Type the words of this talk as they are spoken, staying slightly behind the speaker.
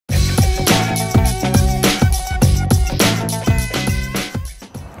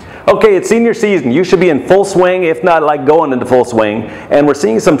Okay, it's senior season. You should be in full swing, if not like going into full swing. And we're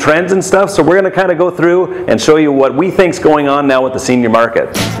seeing some trends and stuff, so we're going to kind of go through and show you what we think's going on now with the senior market.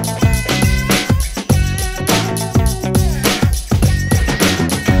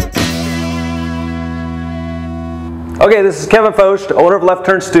 Okay, this is Kevin Focht, owner of Left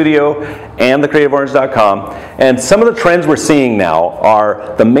Turn Studio and TheCreativeOrange.com. And some of the trends we're seeing now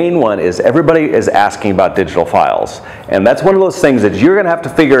are, the main one is everybody is asking about digital files. And that's one of those things that you're going to have to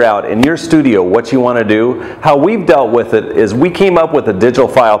figure out in your studio what you want to do. How we've dealt with it is we came up with a digital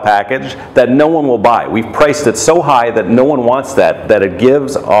file package that no one will buy. We've priced it so high that no one wants that it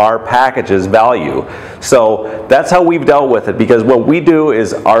gives our packages value. So that's how we've dealt with it, because what we do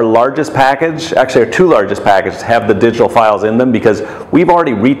is our largest package, actually our two largest packages, have the digital files in them because we've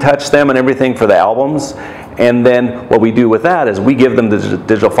already retouched them and everything for the albums. And then what we do with that is we give them the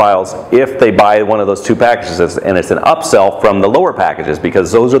digital files if they buy one of those two packages, and it's an upsell from the lower packages,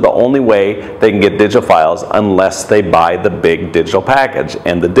 because those are the only way they can get digital files unless they buy the big digital package.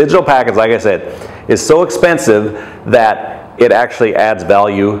 And the digital package, like I said, is so expensive that it actually adds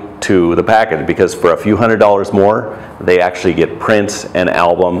value to the package, because for a few $100s more, they actually get prints and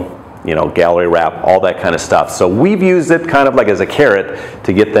album, you know, gallery wrap, all that kind of stuff. So we've used it kind of like as a carrot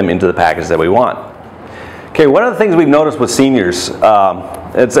to get them into the package that we want. Okay, one of the things we've noticed with seniors,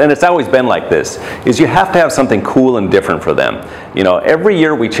 and it's always been like this, is you have to have something cool and different for them. You know, every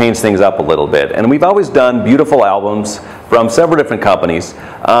year we change things up a little bit, and we've always done beautiful albums from several different companies,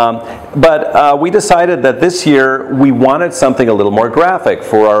 but we decided that this year we wanted something a little more graphic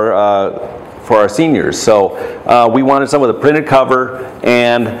for our seniors. So we wanted some with a printed cover,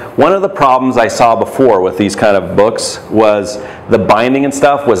 and one of the problems I saw before with these kind of books was the binding and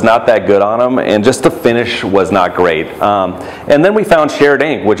stuff was not that good on them, and just the finish was not great. And then we found Shared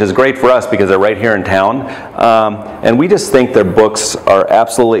Ink, which is great for us because they're right here in town, and we just think their books are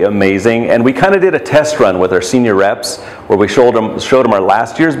absolutely amazing. And we kind of did a test run with our senior reps where we showed them our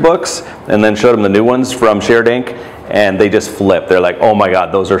last year's books and then showed them the new ones from Shared Ink, and they just flipped. They're like, oh my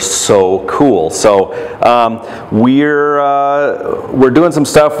God, those are so cool. So we're doing some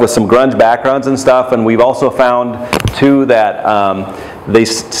stuff with some grunge backgrounds and stuff, and we've also found too that they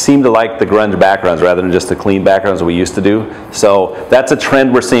seem to like the grunge backgrounds rather than just the clean backgrounds that we used to do. So that's a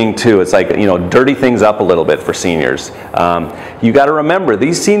trend we're seeing too. It's like, you know, dirty things up a little bit for seniors. You got to remember,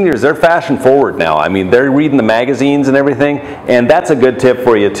 these seniors, they're fashion forward now. I mean, they're reading the magazines and everything, and that's a good tip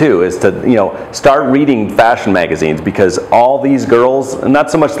for you too, is to, you know, start reading fashion magazines, because all these girls, not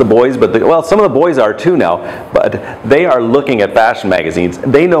so much the boys, but well, some of the boys are too now, but they are looking at fashion magazines.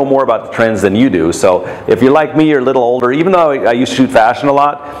 They know more about the trends than you do. So if you're like me, you're a little older, even though I used to shoot fashion a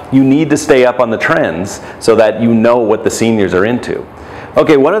lot, you need to stay up on the trends so that you know what the seniors are into.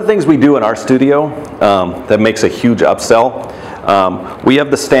 Okay, one of the things we do in our studio that makes a huge upsell, we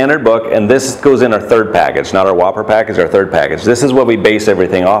have the standard book, and this goes in our third package, not our Whopper package, our third package. This is what we base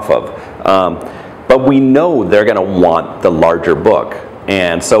everything off of. But we know they're going to want the larger book.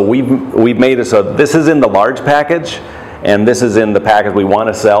 And so we've made it so this is in the large package, and this is in the package we want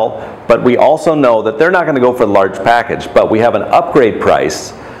to sell. But we also know that they're not going to go for the large package, but we have an upgrade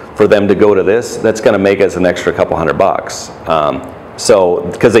price for them to go to this that's going to make us an extra couple $100. So,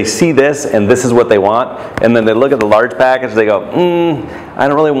 because they see this and this is what they want, and then they look at the large package, they go, I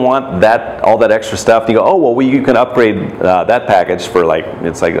don't really want that, all that extra stuff. And you go, oh, well, you can upgrade that package for like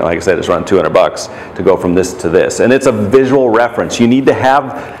I said, it's around $200 to go from this to this. And it's a visual reference. You need to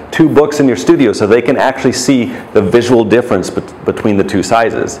have two books in your studio so they can actually see the visual difference between the two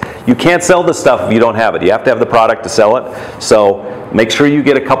sizes. You can't sell this stuff if you don't have it. You have to have the product to sell it. So make sure you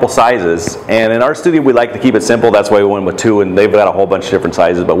get a couple sizes. And in our studio, we like to keep it simple. That's why we went with two, and they've got a whole bunch of different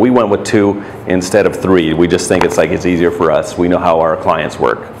sizes, but we went with two instead of three. We just think it's easier for us. We know how our clients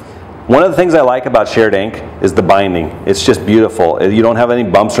work. One of the things I like about Shared Ink is the binding. It's just beautiful. You don't have any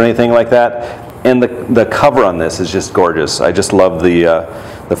bumps or anything like that. And the cover on this is just gorgeous. I just love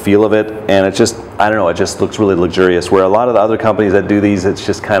the feel of it, and it just, I don't know, it just looks really luxurious. Where a lot of the other companies that do these, it's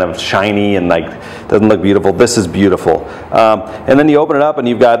just kind of shiny and like doesn't look beautiful. This is beautiful. And then you open it up and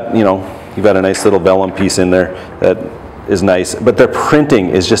you've got a nice little vellum piece in there that is nice. But their printing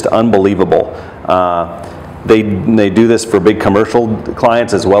is just unbelievable. They do this for big commercial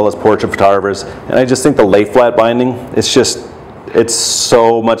clients as well as portrait photographers, and I just think the lay flat binding, it's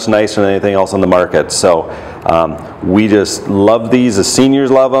so much nicer than anything else on the market. So we just love these. The seniors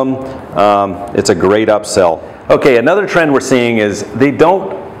love them. It's a great upsell. Okay, another trend we're seeing is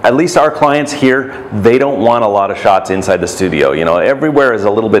at least our clients here, they don't want a lot of shots inside the studio. You know, everywhere is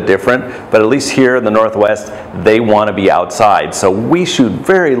a little bit different, but at least here in the Northwest, they want to be outside. So we shoot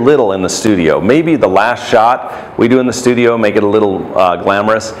very little in the studio. Maybe the last shot we do in the studio, make it a little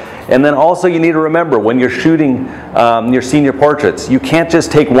glamorous. And then also you need to remember when you're shooting your senior portraits, you can't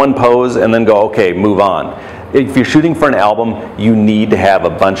just take one pose and then go, okay, move on. If you're shooting for an album, you need to have a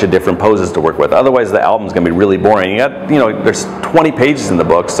bunch of different poses to work with. Otherwise, the album's going to be really boring. There's 20 pages in the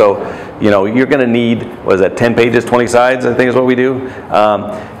book, so you're going to need, what is that, 10 pages, 20 sides, I think is what we do.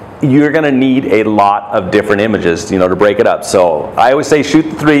 You're going to need a lot of different images, to break it up. So I always say shoot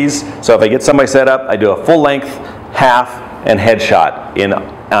the threes. So if I get somebody set up, I do a full length, half, and headshot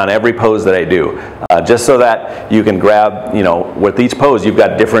on every pose that I do, just so that you can grab, with each pose you've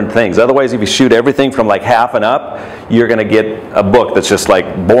got different things. Otherwise, if you shoot everything from like half and up, you're going to get a book that's just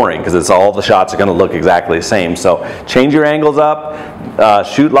like boring, because it's all the shots are going to look exactly the same. So change your angles up,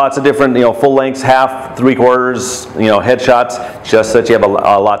 shoot lots of different, full lengths, half, 3/4, headshots, just so that you have a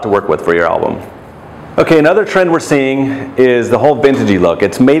lot to work with for your album. Okay, another trend we're seeing is the whole vintagey look.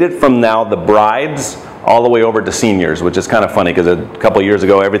 It's made it from now the brides all the way over to seniors, which is kind of funny because a couple of years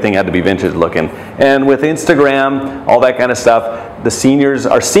ago everything had to be vintage looking. And with Instagram, all that kind of stuff, the seniors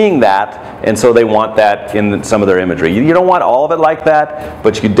are seeing that, and so they want that in some of their imagery. You don't want all of it like that,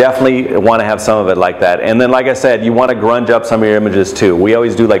 but you definitely want to have some of it like that. And then, like I said, you want to grunge up some of your images too. We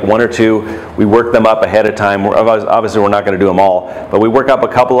always do like 1 or 2. We work them up ahead of time. Obviously, we're not going to do them all, but we work up a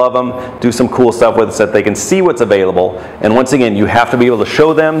couple of them, do some cool stuff with it so that they can see what's available. And once again, you have to be able to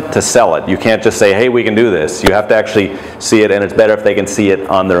show them to sell it. You can't just say, hey, we can do this. You have to actually see it, and it's better if they can see it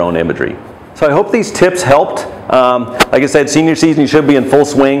on their own imagery. So I hope these tips helped. Like I said, senior season, you should be in full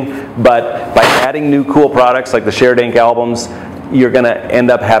swing, but by adding new cool products like the shared ink albums, you're going to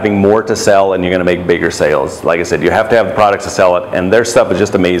end up having more to sell, and you're going to make bigger sales. Like I said, you have to have the products to sell it, and their stuff is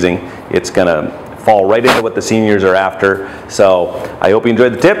just amazing. It's going to fall right into what the seniors are after. So I hope you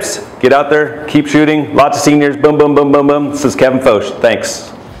enjoyed the tips. Get out there, keep shooting. Lots of seniors. Boom, boom, boom, boom, boom. This is Kevin Focht.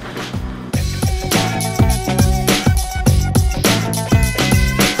 Thanks.